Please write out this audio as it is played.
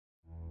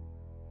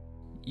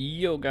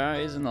Yo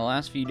guys, in the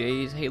last few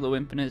days, Halo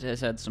Infinite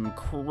has had some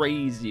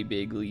crazy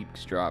big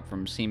leaks drop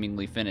from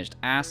seemingly finished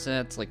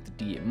assets like the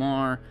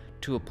DMR,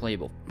 to a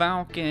playable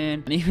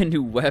Falcon, and even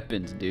new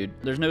weapons, dude.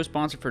 There's no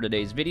sponsor for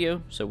today's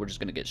video, so we're just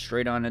gonna get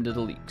straight on into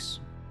the leaks.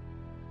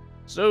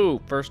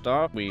 So, first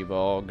off, we've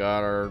all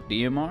got our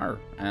DMR,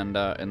 and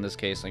in this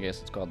case, I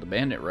guess it's called the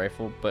Bandit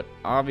Rifle, but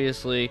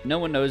obviously, no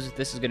one knows if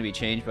this is gonna be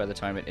changed by the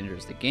time it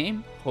enters the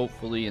game,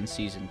 hopefully in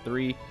Season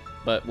 3,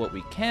 but what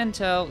we can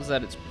tell is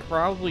that it's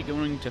probably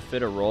going to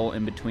fit a role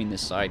in between the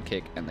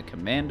Sidekick and the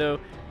Commando,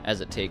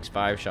 as it takes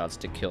 5 shots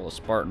to kill a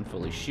Spartan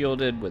fully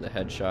shielded with a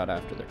headshot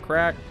after they're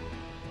cracked,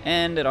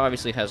 and it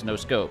obviously has no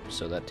scope,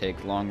 so that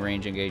takes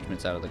long-range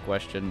engagements out of the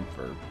question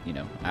for, you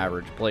know,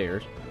 average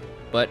players.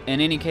 But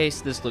in any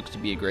case, this looks to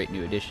be a great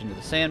new addition to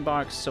the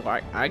sandbox, so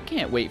I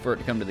can't wait for it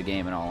to come to the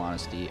game in all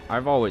honesty.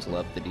 I've always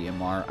loved the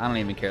DMR, I don't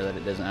even care that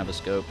it doesn't have a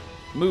scope.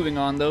 Moving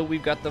on though,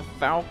 we've got the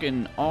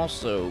Falcon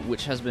also,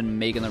 which has been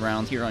making the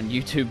rounds here on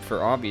YouTube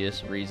for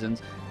obvious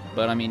reasons.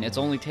 But I mean, it's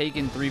only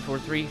taken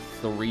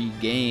 3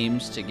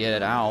 games to get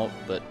it out,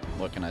 but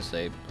what can I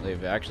say?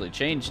 They've actually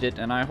changed it,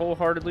 and I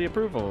wholeheartedly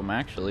approve of them,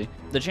 actually.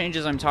 The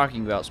changes I'm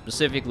talking about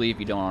specifically, if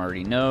you don't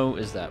already know,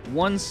 is that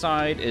one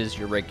side is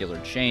your regular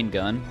chain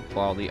gun,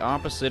 while the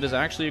opposite is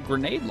actually a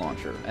grenade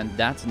launcher, and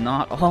that's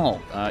not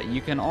all.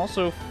 You can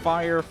also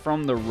fire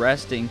from the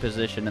resting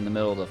position in the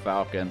middle of the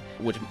Falcon,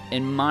 which,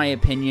 in my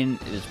opinion,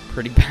 is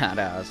pretty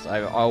badass.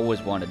 I've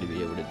always wanted to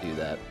be able to do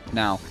that.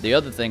 Now, the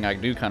other thing I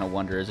do kind of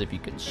wonder is if you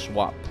can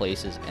swap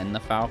places in the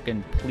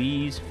Falcon.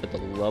 Please, for the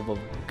love of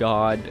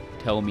God,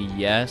 tell me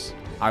yes.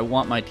 I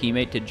want my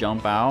teammate to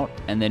jump out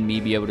and then me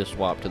be able to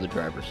swap to the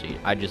driver's seat.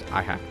 I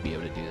have to be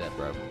able to do that,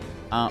 bro.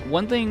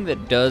 One thing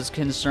that does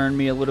concern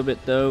me a little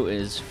bit though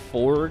is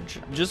Forge,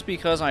 just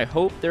because I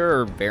hope there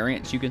are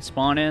variants you can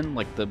spawn in,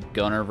 like the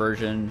gunner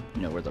version,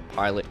 you know, where the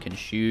pilot can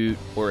shoot,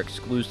 or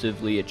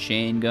exclusively a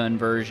chain gun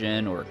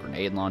version, or a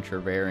grenade launcher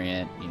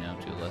variant, you know,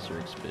 to a lesser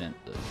extent,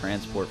 the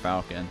transport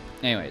Falcon.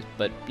 Anyways,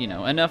 but, you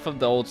know, enough of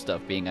the old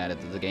stuff being added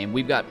to the game.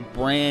 We've got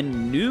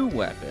brand new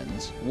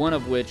weapons, one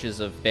of which is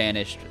a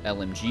banished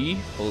LMG,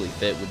 fully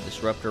fit with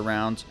disruptor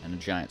rounds, and a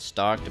giant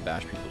stock to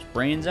bash people's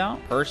brains out.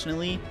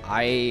 Personally,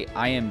 I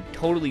am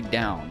totally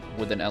down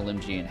with an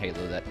LMG in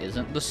Halo that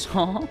isn't the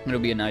Saw. It'll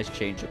be a nice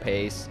change of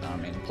pace. I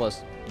mean,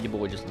 plus, your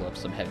boy just loves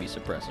some heavy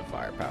suppressive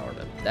firepower,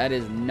 but that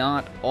is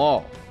not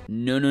all.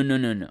 No.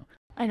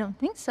 I don't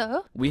think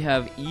so. We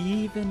have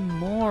even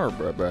more,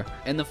 bruh.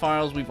 In the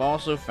files, we've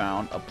also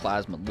found a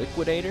plasma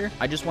liquidator.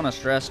 I just want to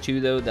stress, too,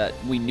 though, that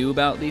we knew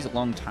about these a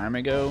long time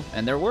ago,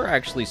 and there were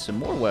actually some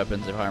more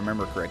weapons, if I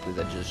remember correctly,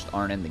 that just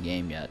aren't in the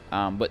game yet.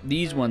 But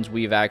these ones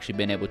we've actually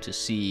been able to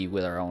see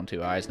with our own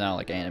 2 eyes now,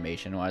 like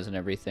animation-wise and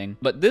everything.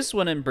 But this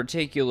one in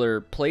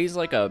particular plays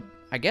like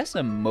I guess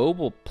a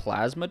mobile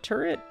plasma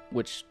turret,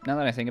 which, now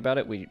that I think about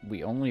it,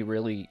 we only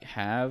really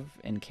have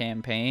in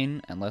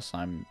campaign, unless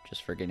I'm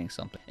just forgetting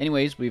something.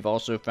 Anyways, we've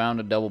also found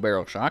a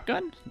double-barrel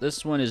shotgun.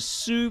 This one is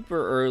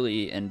super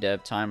early in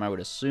dev time, I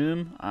would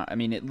assume. I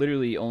mean, it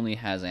literally only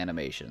has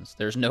animations.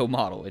 There's no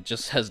model. It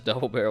just has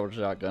double-barrel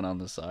shotgun on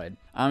the side.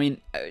 I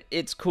mean,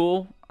 it's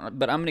cool,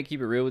 but I'm going to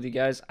keep it real with you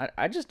guys.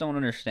 I just don't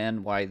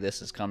understand why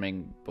this is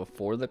coming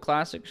before the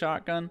classic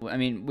shotgun. I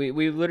mean,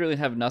 we literally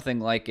have nothing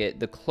like it.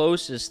 The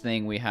closest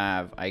thing we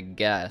have, I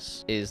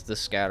guess, is the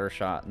scatter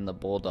shot and the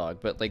bulldog,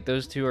 but like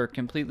those two are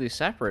completely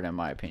separate in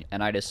my opinion,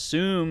 and I'd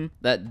assume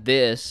that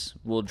this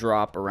will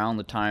drop around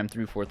the time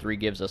 343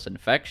 gives us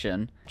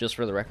infection. Just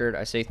for the record,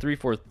 I say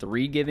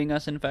 343 giving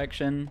us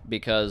infection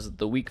because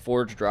the week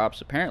Forge drops,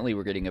 apparently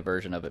we're getting a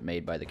version of it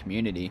made by the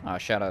community.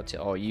 Shout out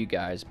to all you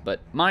guys, but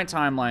my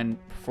timeline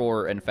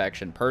for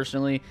infection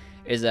personally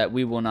is that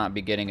we will not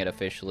be getting it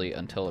officially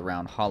until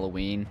around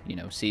Halloween, you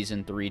know,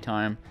 Season 3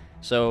 time.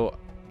 So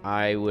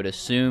I would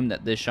assume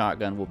that this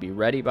shotgun will be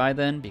ready by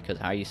then, because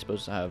how are you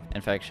supposed to have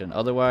infection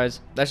otherwise?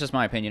 That's just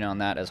my opinion on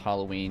that, as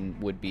Halloween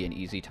would be an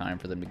easy time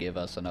for them to give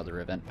us another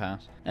event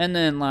pass. And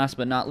then last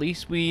but not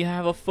least, we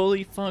have a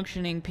fully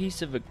functioning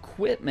piece of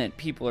equipment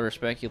people are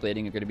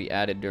speculating are going to be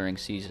added during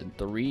Season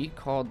 3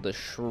 called the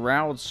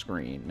Shroud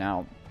Screen.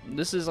 Now,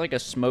 this is like a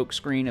smoke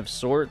screen of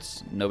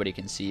sorts, nobody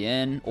can see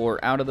in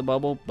or out of the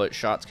bubble, but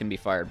shots can be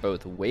fired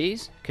both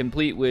ways,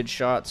 complete with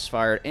shots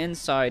fired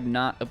inside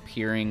not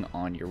appearing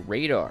on your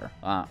radar.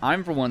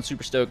 I'm for one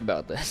super stoked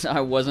about this.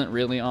 I wasn't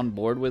really on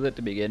board with it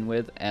to begin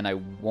with, and I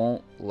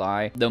won't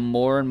lie, the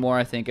more and more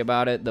I think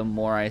about it, the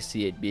more I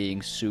see it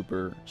being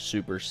super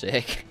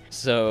sick.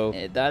 So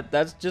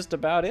that's just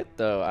about it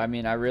though. I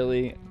mean,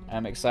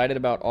 I'm excited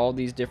about all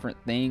these different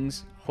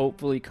things.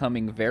 Hopefully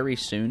coming very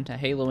soon to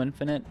Halo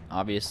Infinite.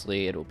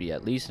 Obviously, it'll be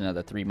at least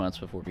another 3 months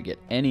before we get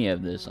any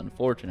of this,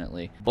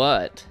 unfortunately.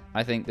 But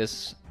I think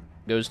this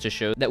goes to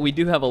show that we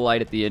do have a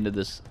light at the end of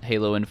this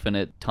Halo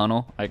Infinite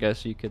tunnel, I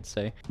guess you could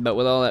say. But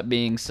with all that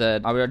being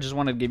said, I just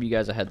want to give you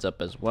guys a heads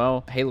up as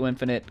well. Halo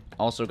Infinite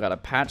also got a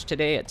patch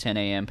today at 10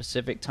 a.m.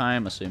 Pacific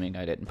time, assuming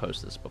I didn't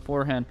post this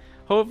beforehand.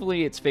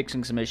 hopefully it's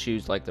fixing some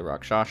issues like the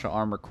Rakshasa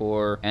Armor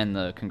Core and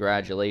the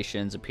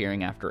congratulations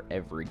appearing after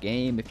every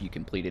game if you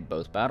completed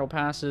both battle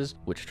passes,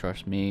 which,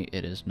 trust me,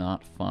 it is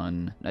not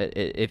fun.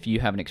 If you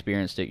haven't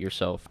experienced it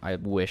yourself, I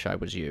wish I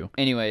was you.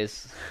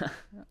 Anyways,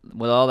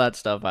 with all that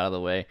stuff out of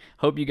the way,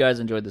 hope you guys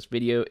enjoyed this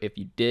video. If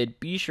you did,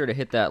 be sure to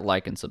hit that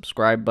like and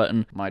subscribe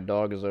button. My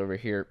dog is over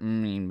here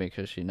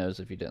because she knows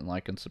if you didn't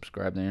like and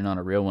subscribe, then you're not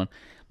a real one.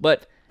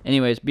 But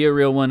anyways, be a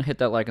real one, hit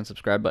that like and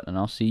subscribe button, and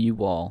I'll see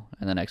you all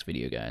in the next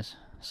video, guys.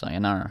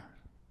 Sayonara.